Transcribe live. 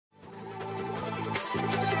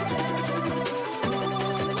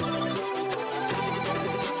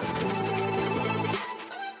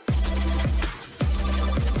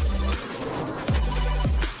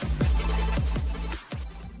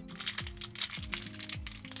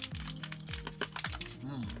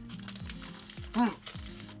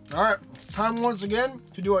All right, time once again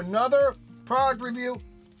to do another product review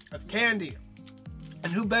of candy.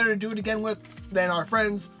 And who better to do it again with than our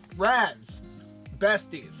friends Radz,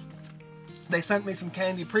 Besties. They sent me some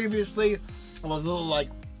candy previously, and those little like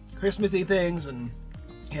Christmassy things, and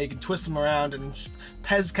yeah, you can twist them around, and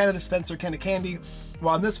Pez kind of dispenser kind of candy.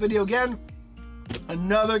 Well, in this video again,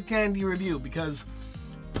 another candy review, because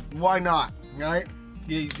why not, right?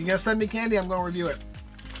 You're gonna send me candy, I'm gonna review it.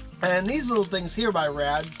 And these little things here by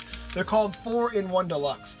Radz, they're called 4-in-1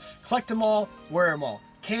 Deluxe. Collect them all, wear them all.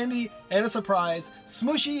 Candy and a surprise,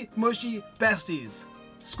 smushy, mushy besties.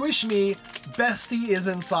 Squish me, bestie is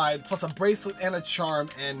inside, plus a bracelet and a charm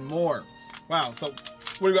and more. Wow, so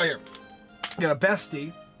what do we got here? You got a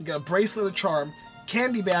bestie, you got a bracelet, a charm,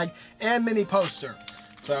 candy bag, and mini poster.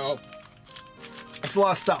 So, it's a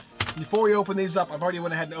lot of stuff. Before we open these up, I've already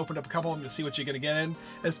went ahead and opened up a couple of them to see what you're gonna get in.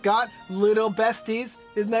 It's got little besties.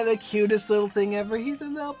 Isn't that the cutest little thing ever? He's a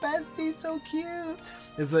little bestie, so cute.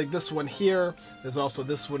 There's like this one here. There's also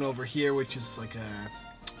this one over here, which is like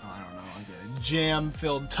a, I don't know, like a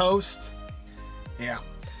jam-filled toast. Yeah,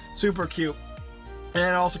 super cute. And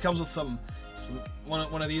it also comes with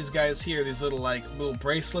one of these guys here, these little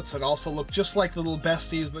bracelets that also look just like the little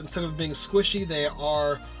besties, but instead of being squishy, they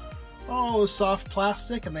are soft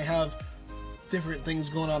plastic, and they have different things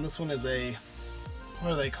going on. This one is a,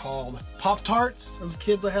 what are they called? Pop-Tarts. As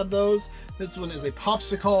kids, I had those. This one is a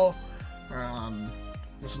popsicle.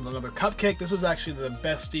 This one's another cupcake. This is actually the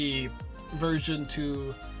bestie version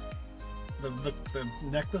to the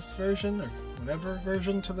necklace version, or whatever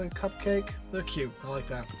version to the cupcake. They're cute. I like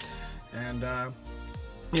that. And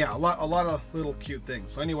yeah, a lot of little cute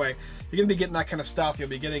things. So anyway, you're gonna be getting that kind of stuff. You'll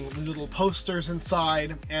be getting little posters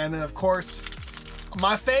inside, and then of course,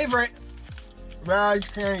 my favorite, Radz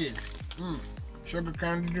candy. Sugar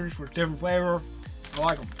candies with different flavor. I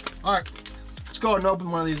like them. All right, let's go ahead and open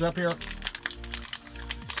one of these up here.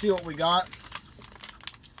 See what we got.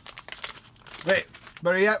 Wait,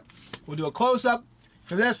 better yet, we'll do a close-up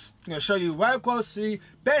for this. I'm gonna show you right up close the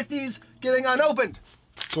besties getting unopened.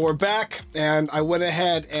 So we're back, and I went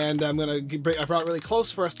ahead and I brought it really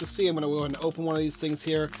close for us to see. I'm gonna go ahead and open one of these things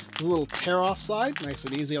here. There's a little tear off side, nice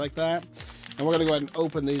and easy like that. And we're gonna go ahead and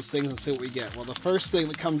open these things and see what we get. Well, the first thing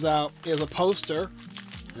that comes out is a poster,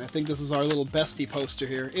 and I think this is our little bestie poster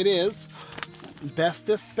here. It is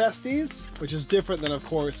Bestest Besties, which is different than, of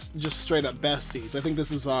course, just straight up besties. I think this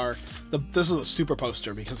is this is a super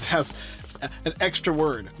poster because it has an extra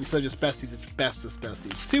word. Instead of just besties, it's Bestest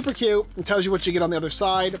Besties. Super cute. It tells you what you get on the other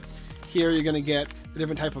side. Here you're gonna get the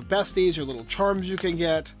different type of besties, your little charms you can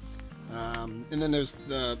get, and then there's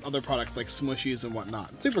the other products like smushies and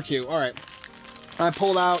whatnot. Super cute. All right, I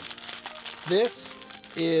pulled out. This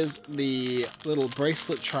is the little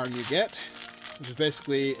bracelet charm you get, which is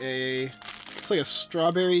basically it's like a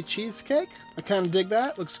strawberry cheesecake. I kind of dig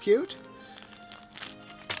that. Looks cute.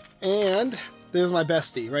 And there's my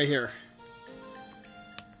bestie right here.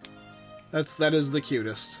 That is the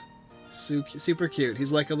cutest. Super cute.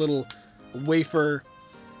 He's like a little wafer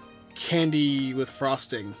candy with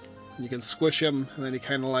frosting. You can squish him, and then he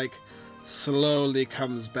kind of like slowly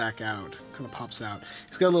comes back out. Kind of pops out.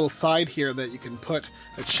 He's got a little side here that you can put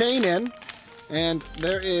a chain in, and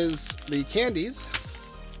there is the candies.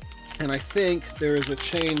 And I think there is a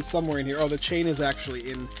chain somewhere in here. Oh, the chain is actually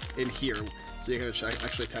in here. So you can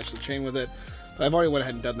actually attach the chain with it. But I've already went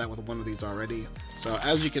ahead and done that with one of these already. So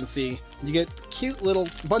as you can see, you get cute little,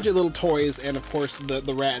 bunch of little toys, and of course the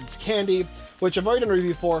Radz candy, which I've already done a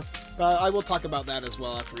review for. I will talk about that as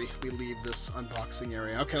well after we leave this unboxing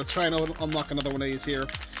area. Okay, let's try and unlock another one of these here.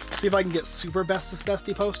 See if I can get Super Bestest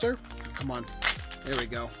Bestie poster. Come on. There we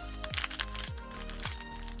go.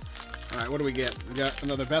 Alright, what do we get? We got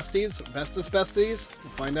another Besties. Bestest Besties?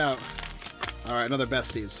 We'll find out. Alright, another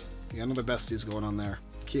Besties. We got another Besties going on there.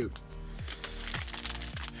 Cute.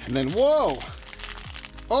 And then, whoa!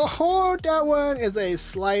 Oh, that one is a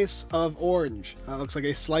slice of orange. Looks like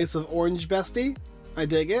a slice of orange bestie. I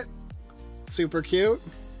dig it. Super cute.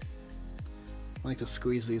 I like to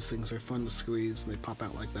squeeze these things. They're fun to squeeze. They pop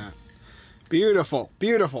out like that. Beautiful.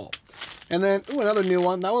 Beautiful. And then, ooh, another new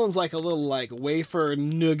one. That one's like a little like wafer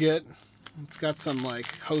nougat. It's got some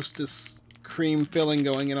like Hostess cream filling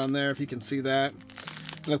going in on there, if you can see that.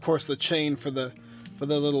 And of course the chain for the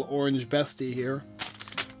little orange bestie here.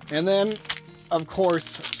 And then, of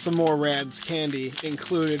course, some more Radz candy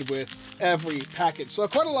included with every package. So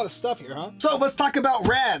quite a lot of stuff here, huh? So let's talk about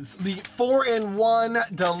Radz, the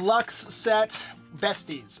 4-in-1 Deluxe Set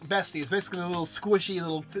Besties. Besties, basically the little squishy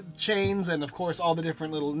little chains, and of course all the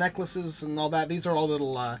different little necklaces and all that. These are all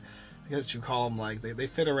little, I guess you call them, like, they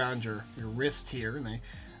fit around your wrist here,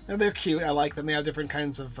 and they're cute. I like them. They have different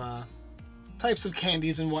kinds of types of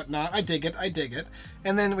candies and whatnot. I dig it. I dig it.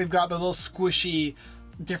 And then we've got the little squishy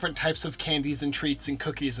different types of candies and treats and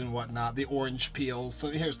cookies and whatnot. The orange peels. So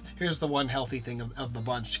here's the one healthy thing of the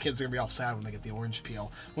bunch. Kids are gonna be all sad when they get the orange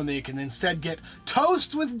peel, when they can instead get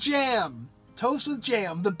toast with jam. Toast with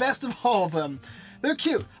jam, the best of all of them. They're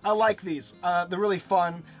cute. I like these. They're really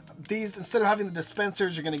fun. These, instead of having the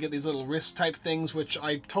dispensers, you're going to get these little wrist type things, which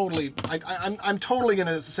I'm totally going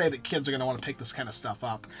to say that kids are going to want to pick this kind of stuff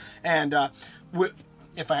up. And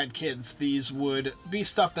if I had kids, these would be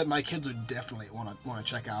stuff that my kids would definitely want to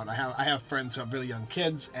check out. I have friends who have really young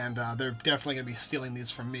kids, and they're definitely going to be stealing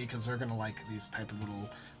these from me because they're going to like these type of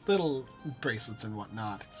little bracelets and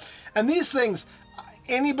whatnot. And these things,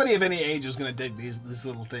 anybody of any age is going to dig these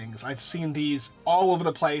little things. I've seen these all over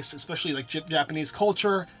the place, especially like Japanese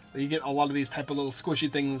culture. You get a lot of these type of little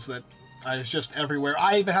squishy things that are just everywhere.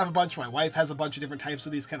 I even have a bunch. My wife has a bunch of different types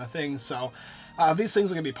of these kind of things. So these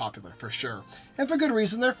things are going to be popular for sure. And for good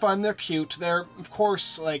reason. They're fun. They're cute. They're, of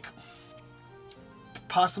course, like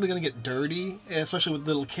possibly going to get dirty, especially with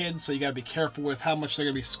little kids. So you got to be careful with how much they're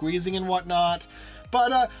going to be squeezing and whatnot.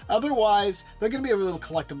 But otherwise, they're going to be a little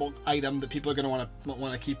collectible item that people are going to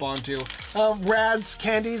want to keep on to. Radz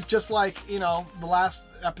candies, just like, you know, the last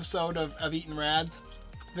episode of Eatin' Radz.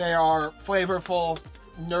 They are flavorful,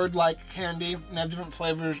 nerd-like candy, and have different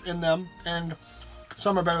flavors in them. And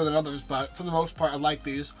some are better than others, but for the most part, I like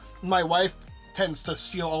these. My wife tends to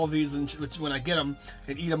steal all of these when I get them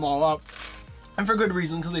and eat them all up. And for good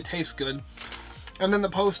reason, because they taste good. And then the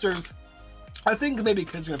posters, I think maybe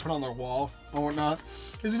kids are going to put on their wall or whatnot.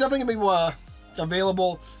 These are definitely going to be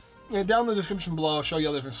available. Down in the description below, I'll show you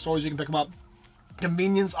all the different stores you can pick them up.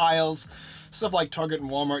 Convenience aisles, stuff like Target and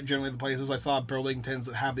Walmart, generally the places. I saw Burlington's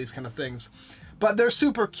that have these kind of things. But they're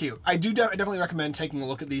super cute. I definitely recommend taking a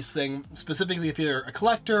look at these things, specifically if you're a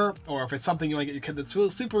collector or if it's something you want to get your kid that's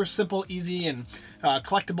really super simple, easy, and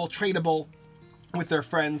collectible, tradable with their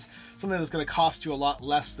friends. Something that's going to cost you a lot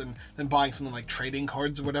less than buying something like trading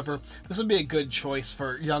cards or whatever. This would be a good choice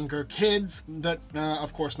for younger kids, but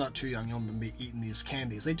of course not too young. You'll be eating these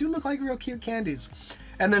candies. They do look like real cute candies.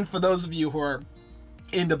 And then for those of you who are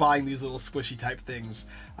into buying these little squishy type things,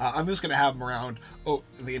 I'm just gonna have them around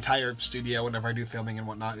the entire studio whenever I do filming and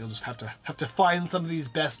whatnot. You'll just have to find some of these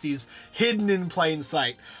besties hidden in plain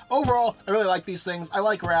sight. Overall, I really like these things. I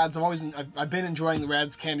like Radz. I've been enjoying the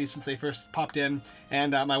Radz candies since they first popped in,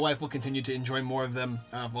 and my wife will continue to enjoy more of them,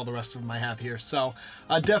 all the rest of them I have here. So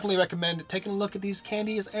I definitely recommend taking a look at these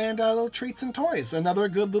candies and little treats and toys. Another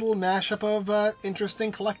good little mashup of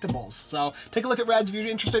interesting collectibles. So take a look at Radz if you're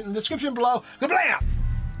interested in the description below. Go blam!